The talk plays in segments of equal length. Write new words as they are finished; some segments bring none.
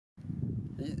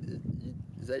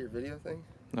Is that your video thing?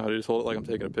 No, you just hold it like I'm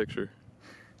taking a picture.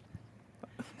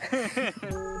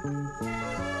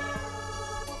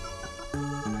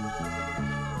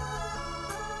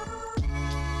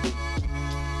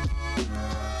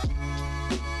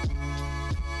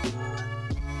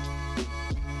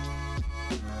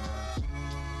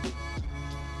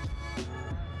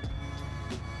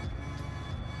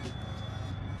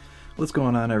 What's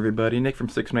going on, everybody? Nick from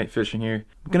 6 Night Fishing here.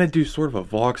 I'm gonna do sort of a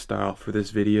vlog style for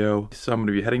this video. So I'm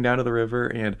gonna be heading down to the river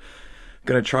and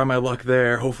gonna try my luck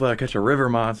there. Hopefully I catch a river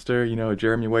monster, you know,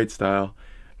 Jeremy White style.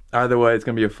 Either way, it's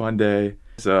gonna be a fun day.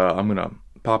 So I'm gonna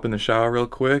pop in the shower real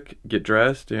quick, get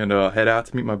dressed, and head out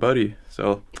to meet my buddy.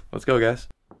 So let's go, guys.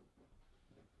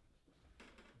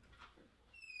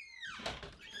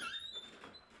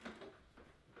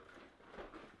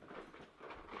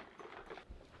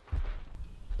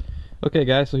 Okay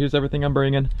guys, so here's everything I'm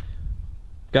bringing.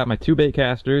 Got my 2 bait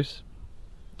casters,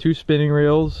 2 spinning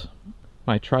reels,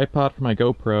 my tripod for my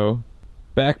GoPro,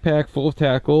 backpack full of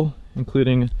tackle,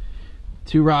 including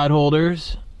 2 rod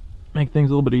holders, make things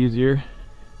a little bit easier,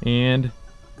 and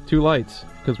 2 lights,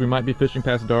 because we might be fishing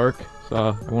past dark, so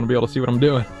I want to be able to see what I'm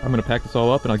doing. I'm going to pack this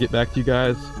all up and I'll get back to you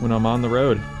guys when I'm on the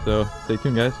road, so stay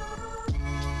tuned, guys.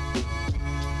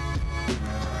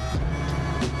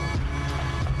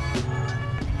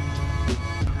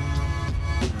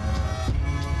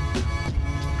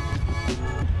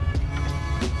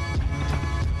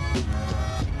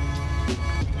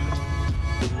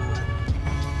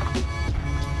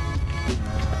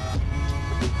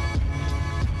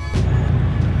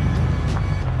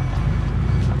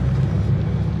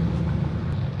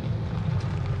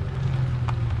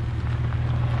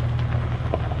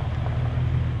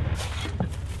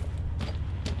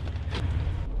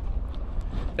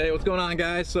 Hey, what's going on,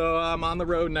 guys? So I'm on the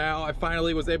road now. I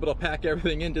finally was able to pack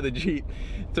everything into the Jeep.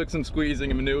 Took some squeezing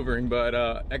and maneuvering, but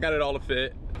I got it all to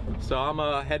fit. So I'm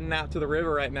heading out to the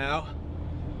river right now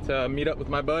to meet up with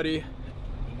my buddy.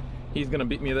 He's gonna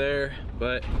beat me there,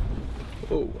 but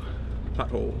oh,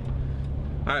 pothole.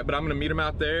 All right, but I'm gonna meet him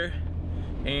out there,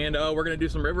 and we're gonna do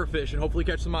some river fish and hopefully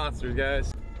catch some monsters,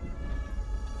 guys.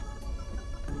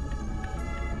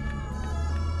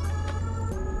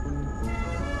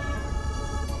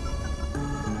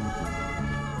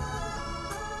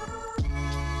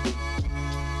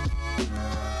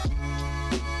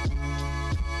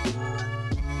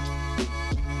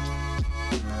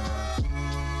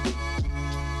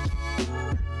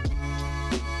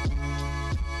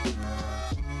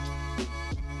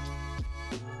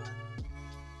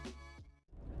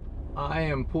 I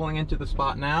am pulling into the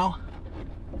spot now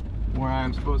where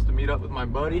I'm supposed to meet up with my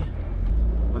buddy.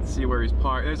 Let's see where he's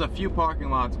parked. There's a few parking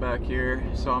lots back here,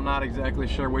 so I'm not exactly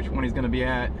sure which one he's going to be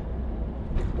at,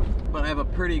 but I have a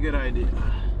pretty good idea.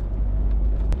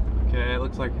 Okay, it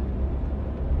looks like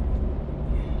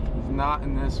he's not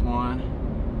in this one.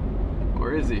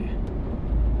 Where is he?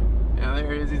 Yeah,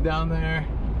 there he is. He's down there.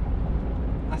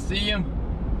 I see him.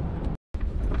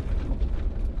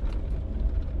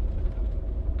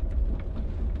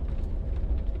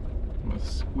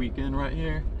 Squeak in right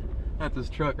here. That's his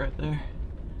truck right there.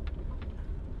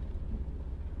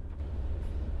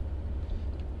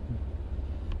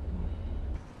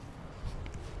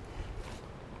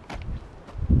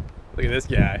 Look at this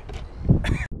guy.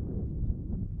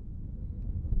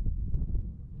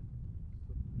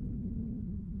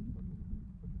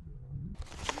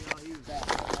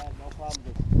 No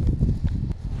problem.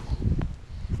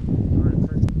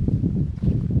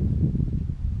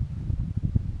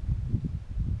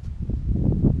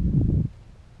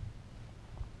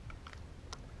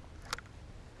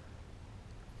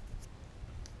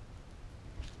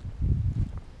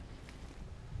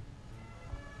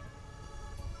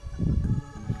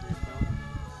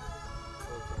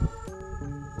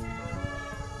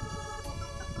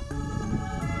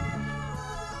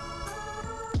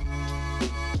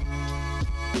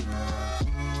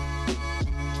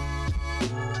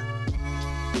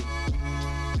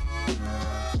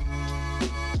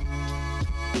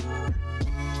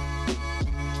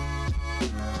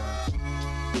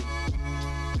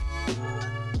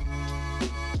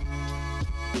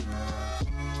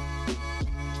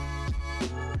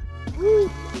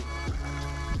 Woo!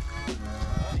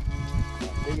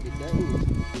 Diggity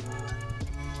dang.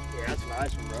 Yeah, that's a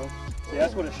nice one, bro. See,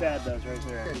 that's what a shad does right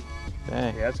there.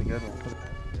 Dang. Yeah, that's a good one.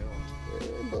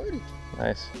 Yeah, buddy.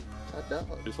 Nice. Hot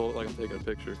dog. Just hold it like I'm taking a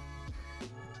picture.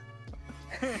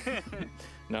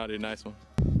 No, dude, nice one.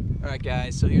 Alright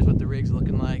guys, so here's what the rig's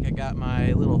looking like. I got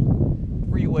my little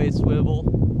freeway swivel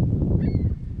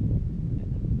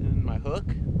and my hook,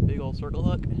 big old circle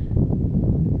hook.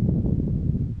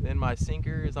 and my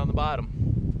sinker is on the bottom.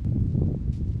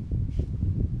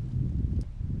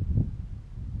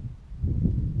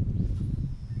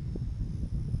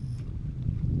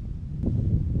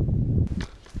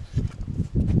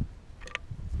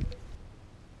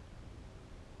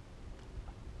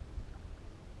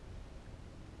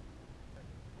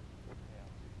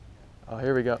 Oh,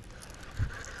 here we go.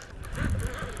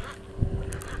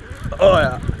 Oh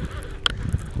yeah.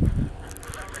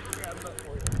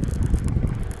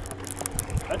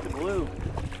 That's a blue.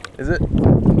 Is it? No,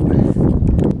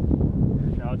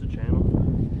 it's a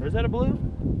channel. Or is that a blue?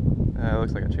 It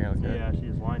looks like a channel cat. Yeah, she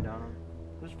just lined down on.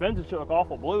 Those fins look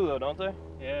awful blue though, don't they?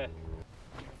 Yeah.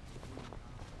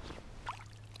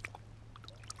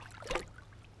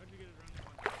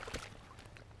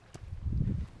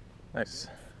 Nice.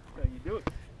 How you do it?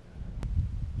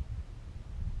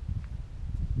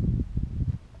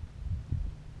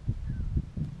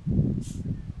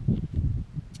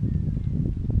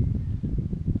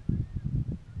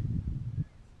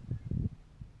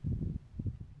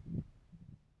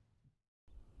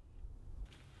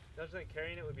 Don't you think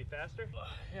carrying it would be faster?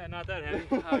 Yeah, not that heavy,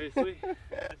 obviously. This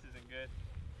isn't good.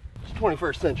 It's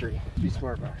 21st century. Be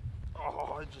smart about it.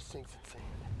 Oh, it just sinks in sand.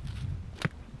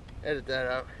 Edit that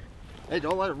out. Hey,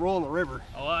 don't let it roll in the river.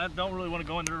 Oh, I don't really want to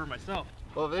go in the river myself.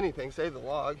 Well, if anything, save the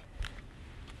log.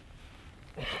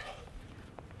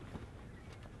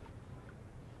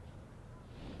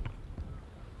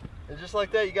 And just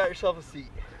like that, you got yourself a seat.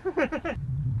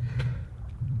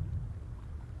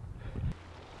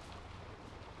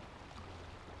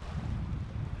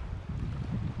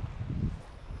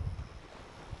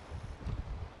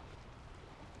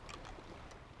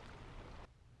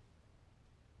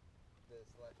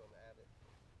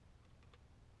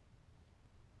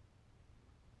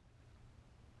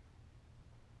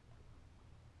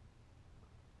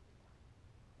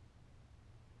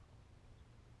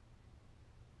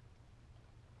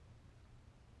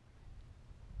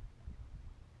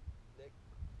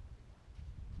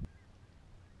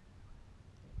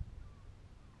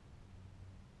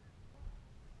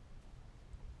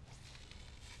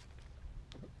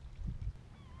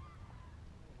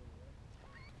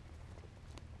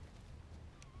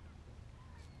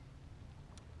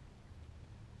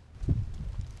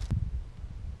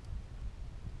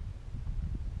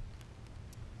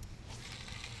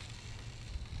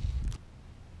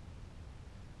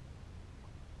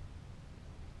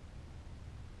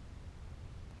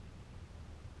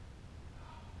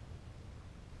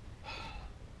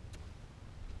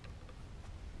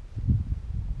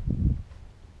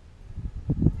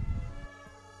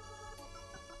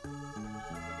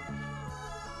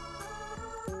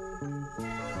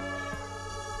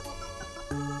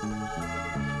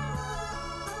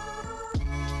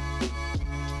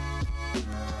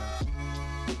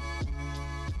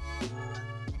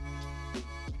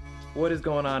 What is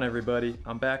going on, everybody?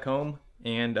 I'm back home,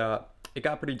 and it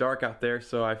got pretty dark out there,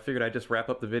 so I figured I'd just wrap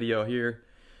up the video here.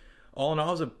 All in all,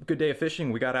 it was a good day of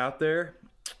fishing. We got out there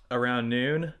around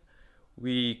noon.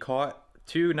 We caught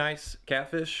 2 nice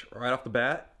catfish right off the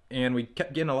bat, and we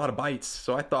kept getting a lot of bites,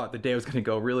 so I thought the day was gonna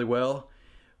go really well.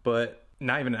 But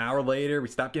not even an hour later, we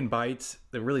stopped getting bites.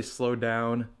 They really slowed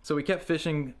down. So we kept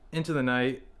fishing into the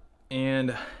night,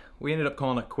 and we ended up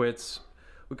calling it quits.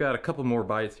 We got a couple more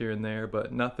bites here and there,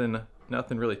 but nothing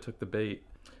really took the bait.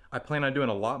 I plan on doing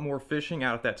a lot more fishing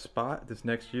out at that spot this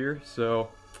next year, so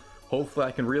hopefully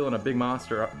I can reel in a big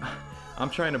monster. I'm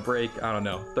trying to break, I don't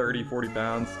know, 30, 40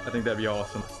 pounds. I think that'd be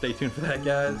awesome. Stay tuned for that,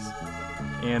 guys.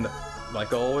 And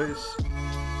like always,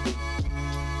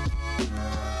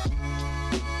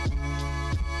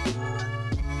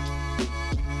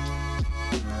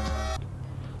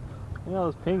 Look at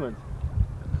all those penguins.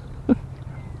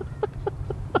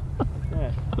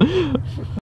 Yeah.